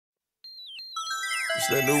It's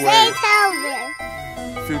that new wave.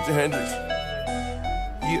 Beethoven. Future Hendrix.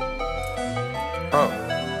 Yeah. Oh,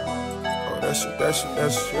 that shit.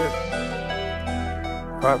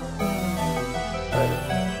 Pop.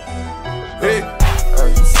 Hey.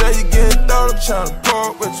 Say you getting thought, I'm tryna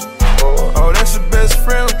park with you. Oh, that's your best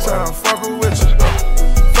friend, I'm tryna fuck with you.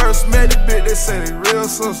 First met the bitch, they say they real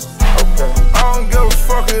sisters. I don't give a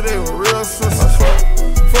fuck if they were real sisters.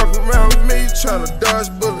 Fuck around with me, tryna dodge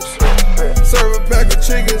bullets. Serve a pack of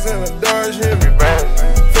chickens and a Dodge Henry.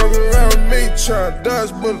 Fuck around with me, tryna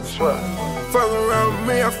dodge bullets. Fuck around with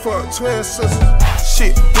me, I fuck twin sisters.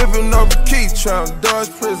 Shit, whipping up a key, tryna dodge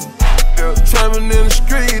prison. Trapping in the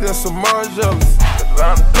street and some more jealous.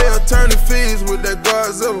 Pay attorney fees with that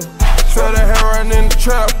Godzilla. Try to have right in the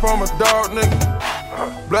trap, I'm a dog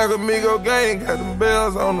nigga. Black Amigo gang got them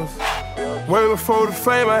bells on us. Way before the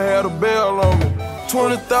fame, I had a bell on me.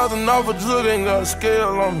 20,000 off a jug, ain't got a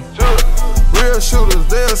scale on me. Real shooters,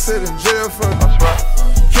 they'll sit in jail for me.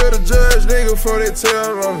 Kill the judge, nigga, before they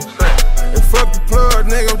tell on me. And fuck the plug,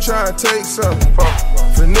 nigga, I'm tryna take something.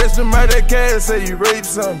 Finesse them out that cash, say you rape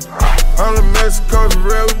something. I'm the Mexico, for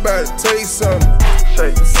real, we bout to take something.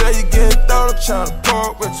 Say you getting thought, I'm tryna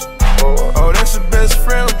park with you. Oh, that's your best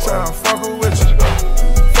friend, I'm tryna fuck with you.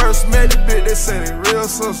 First met the bitch, they say they real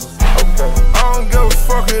sisters. I don't give a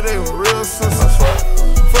fuck if they were real sisters.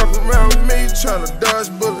 Fuck around with me, tryna dodge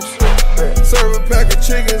bullets. Serve a pack of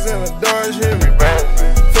chickens and a Dodge Henry.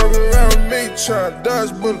 Fuck around with me, tryna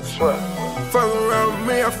dodge bullets. Fuck around with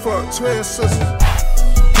me, I fuck twin sisters.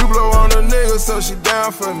 You blow on a nigga, so she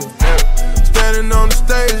down for me. Standing on the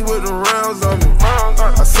stage with the rounds on me.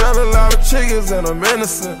 I sell a lot of chickens and I'm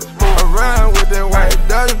innocent. I ride with that white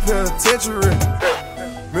Dodge penitentiary.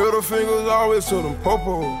 Middle fingers always to them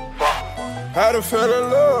popos. I done fell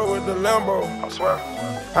in love with the Lambo.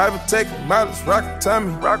 I been taking mileage, rockin'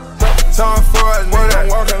 Tommy. Time for a nigga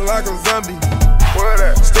walking like a zombie.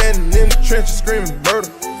 Standing in the trenches screaming murder.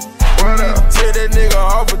 Tear that nigga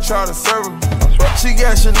off and try to serve him. She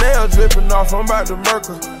got Chanel dripping off, I'm about to murk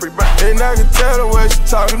her. And I can tell the way she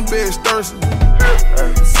talking, bitch thirsty.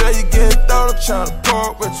 Say you getting thought, I'm tryna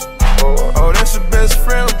park with you. Oh, that's your best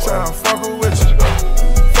friend, I'm tryna fuck with you.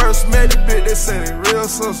 First met the bitch, they say they real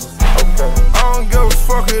sisters. I don't give a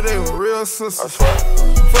fuck if they were real sisters.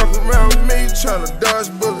 Fuck around with me, tryna dodge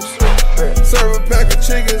bullets. Serve a pack of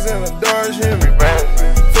chickens and a Dodge Henry.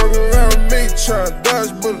 Fuck around with me, tryna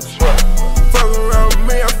dodge bullets. Fuck around with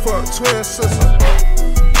me, I fuck twin sisters.